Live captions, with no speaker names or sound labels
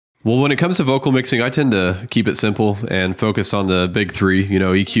Well, when it comes to vocal mixing, I tend to keep it simple and focus on the big three,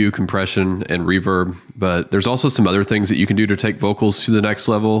 EQ, compression, and reverb. But there's also some other things that you can do to take vocals to the next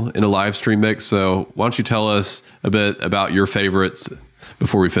level in a live stream mix. So why don't you tell us a bit about your favorites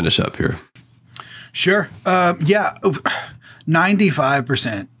before we finish up here? Sure. Yeah,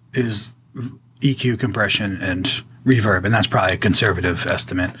 95% is EQ, compression, and reverb, and that's probably a conservative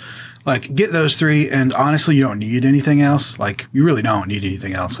estimate. Like, get those three, and honestly, you don't need anything else. Like, you really don't need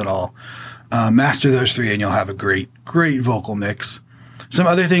anything else at all. Master those three, and you'll have a great vocal mix. Some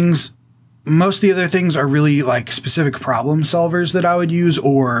other things, most of the other things are really like specific problem solvers that I would use,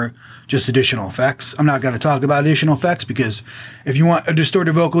 or just additional effects. I'm not going to talk about additional effects because if you want a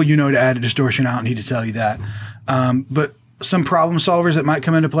distorted vocal, you know to add a distortion. I don't need to tell you that. But some problem solvers that might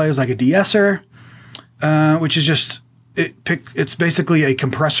come into play is like a de-esser, which is just, it's basically a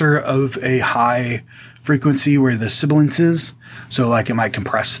compressor of a high frequency where the sibilance is. So like it might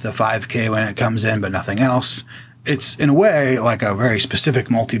compress the 5K when it comes in, but nothing else. It's in a way like a very specific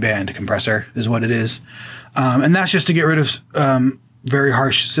multi-band compressor is what it is. And that's just to get rid of very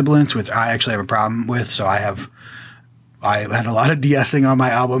harsh sibilance, which I actually have a problem with. So I had a lot of de-essing on my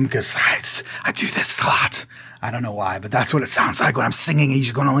album because I do this a lot. I don't know why, but that's what it sounds like when I'm singing.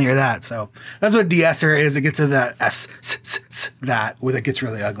 You're going to hear that. So that's what de-esser is. It gets to that that where it gets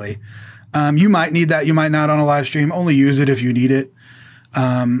really ugly. You might need that. You might not on a live stream. Only use it if you need it.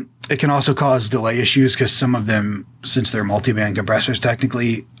 It can also cause delay issues because some of them, since they're multi-band compressors,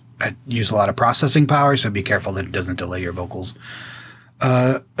 technically use a lot of processing power. So be careful that it doesn't delay your vocals.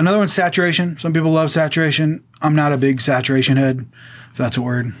 Another one's saturation. Some people love saturation. I'm not a big saturation head, if that's a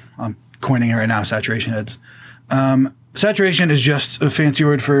word. I'm coining it right now, saturation heads. Saturation is just a fancy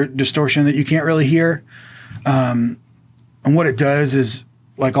word for distortion that you can't really hear. And what it does is,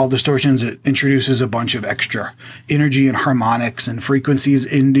 like all distortions, it introduces a bunch of extra energy and harmonics and frequencies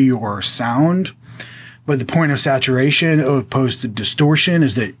into your sound. But the point of saturation, opposed to distortion,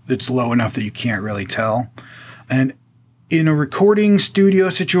 is that it's low enough that you can't really tell. And in a recording studio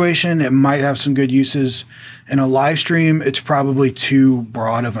situation, it might have some good uses. In a live stream, it's probably too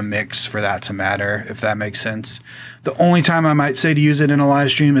broad of a mix for that to matter, if that makes sense. The only time I might say to use it in a live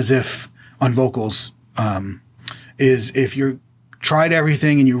stream is if, on vocals, is if you're tried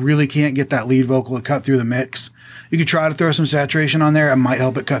everything and you really can't get that lead vocal to cut through the mix. You could try to throw some saturation on there. It might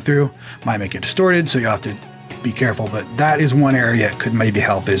help it cut through. Might make it distorted, so you have to be careful. But that is one area it could maybe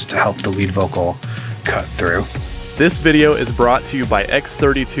help, is to help the lead vocal cut through. This video is brought to you by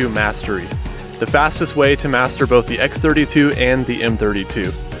X32 Mastery, the fastest way to master both the X32 and the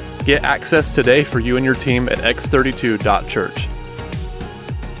M32. Get access today for you and your team at x32.church.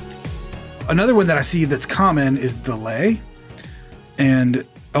 Another one that I see that's common is delay. And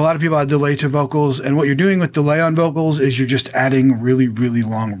a lot of people add delay to vocals. And what you're doing with delay on vocals is you're just adding really, really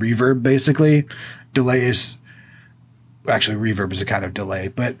long reverb, basically. Delay is... Actually, reverb is a kind of delay.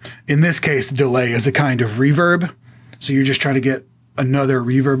 But in this case, delay is a kind of reverb. So you're just trying to get another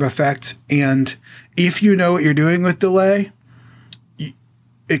reverb effect. And if you know what you're doing with delay,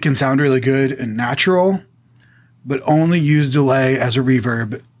 it can sound really good and natural. But only use delay as a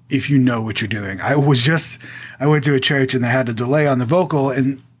reverb if you know what you're doing. I went to a church and they had a delay on the vocal,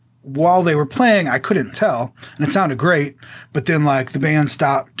 and while they were playing, I couldn't tell, and it sounded great. But then like the band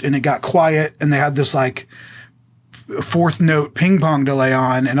stopped and it got quiet, and they had this like fourth note ping pong delay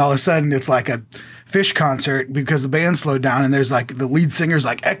on, and all of a sudden it's like a Fish concert because the band slowed down, and there's like the lead singer's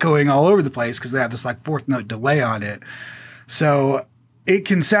like echoing all over the place because they have this like fourth note delay on it. So it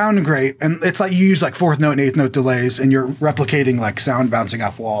can sound great, and it's like you use like fourth note and eighth note delays, and you're replicating like sound bouncing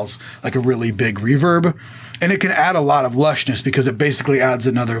off walls, like a really big reverb. And it can add a lot of lushness because it basically adds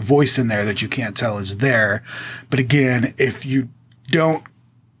another voice in there that you can't tell is there. But again, if you don't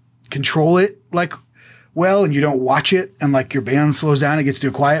control it like well, and you don't watch it, and like your band slows down, it gets to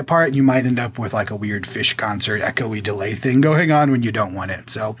a quiet part, you might end up with like a weird Fish concert echoey delay thing going on when you don't want it.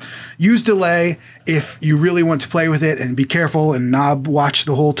 So use delay if you really want to play with it, and be careful and knob watch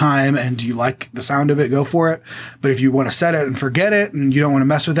the whole time, and you like the sound of it, go for it. But if you want to set it and forget it and you don't want to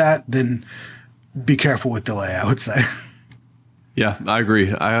mess with that, then be careful with delay, I would say. Yeah, I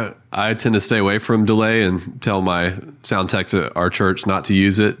agree. I tend to stay away from delay and tell my sound techs at our church not to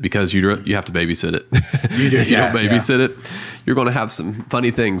use it because you have to babysit it. You do, if you don't babysit it, you're going to have some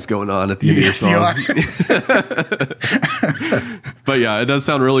funny things going on at the end of your song. But yeah, it does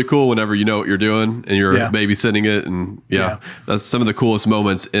sound really cool whenever you know what you're doing and you're babysitting it. And that's some of the coolest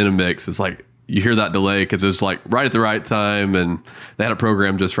moments in a mix. It's like you hear that delay because it's like right at the right time and they had a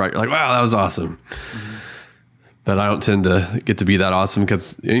program just right. You're like, wow, that was awesome. Mm-hmm. But I don't tend to get to be that awesome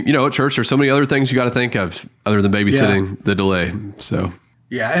because, you know, at church, there's so many other things you got to think of other than babysitting the delay. So,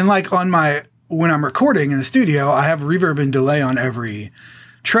 Yeah. And like when I'm recording in the studio, I have reverb and delay on every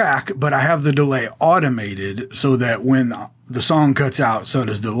track, but I have the delay automated so that when the song cuts out, so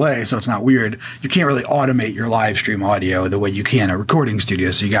does the delay. So it's not weird. You can't really automate your live stream audio the way you can a recording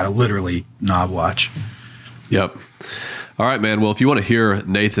studio. So you got to literally knob watch. Yep. All right, man. Well, if you want to hear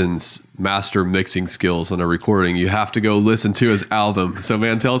Nathan's master mixing skills on a recording, you have to go listen to his album. So,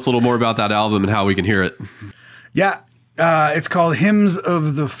 man, tell us a little more about that album and how we can hear it. Yeah. It's called Hymns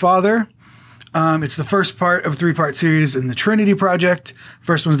of the Father. It's the first part of a 3-part series in the Trinity Project.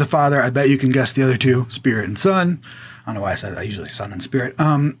 First one's the Father. I bet you can guess the other two, Spirit and Son. I don't know why I said that. Usually Son and Spirit.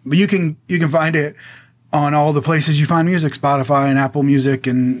 But you can find it on all the places you find music, Spotify and Apple Music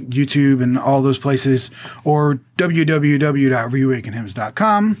and YouTube and all those places, or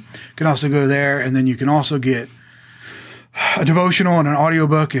www.reawakenhymns.com. You can also go there, and then you can also get a devotional and an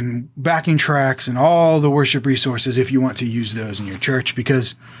audiobook and backing tracks and all the worship resources if you want to use those in your church,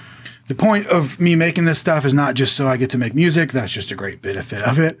 because the point of me making this stuff is not just so I get to make music. That's just a great benefit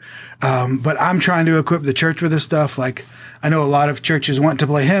of it. But I'm trying to equip the church with this stuff. Like, I know a lot of churches want to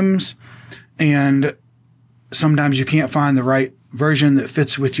play hymns, and sometimes you can't find the right version that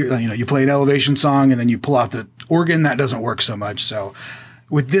fits with your, you play an elevation song and then you pull out the organ. That doesn't work so much. So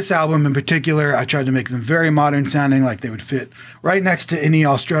with this album in particular, I tried to make them very modern sounding, like they would fit right next to any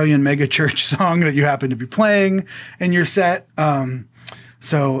Australian mega church song that you happen to be playing in your set.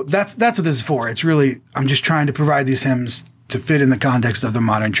 So that's what this is for. It's really, I'm just trying to provide these hymns to fit in the context of the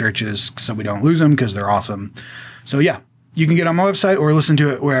modern churches so we don't lose them, because they're awesome. So yeah, you can get on my website or listen to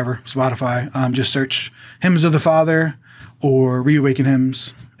it wherever, Spotify. Just search Hymns of the Father or Reawaken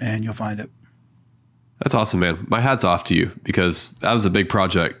Hymns and you'll find it. That's awesome, man. My hat's off to you, because that was a big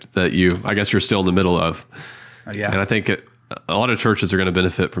project that I guess you're still in the middle of. Yeah. And I think a lot of churches are going to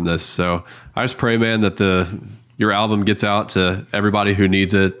benefit from this. So I just pray, man, that your album gets out to everybody who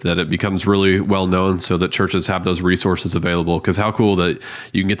needs it, that it becomes really well known so that churches have those resources available. Because how cool that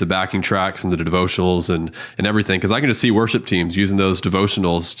you can get the backing tracks and the devotionals and everything. Because I can just see worship teams using those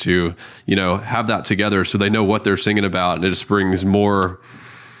devotionals to, have that together so they know what they're singing about. And it just brings more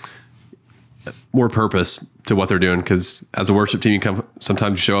purpose to what they're doing. Because as a worship team,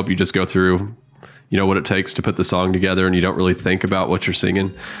 sometimes you show up, you just go through what it takes to put the song together, and you don't really think about what you're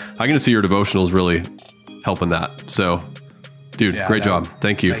singing. I can see your devotionals really helping that. So, dude, great job.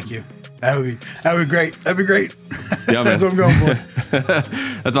 Thank you. Thank you. That would be great. That'd be great. Yeah, That's what I'm going for.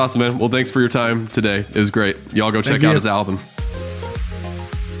 That's awesome, man. Well, thanks for your time today. It was great. Y'all go check out his album.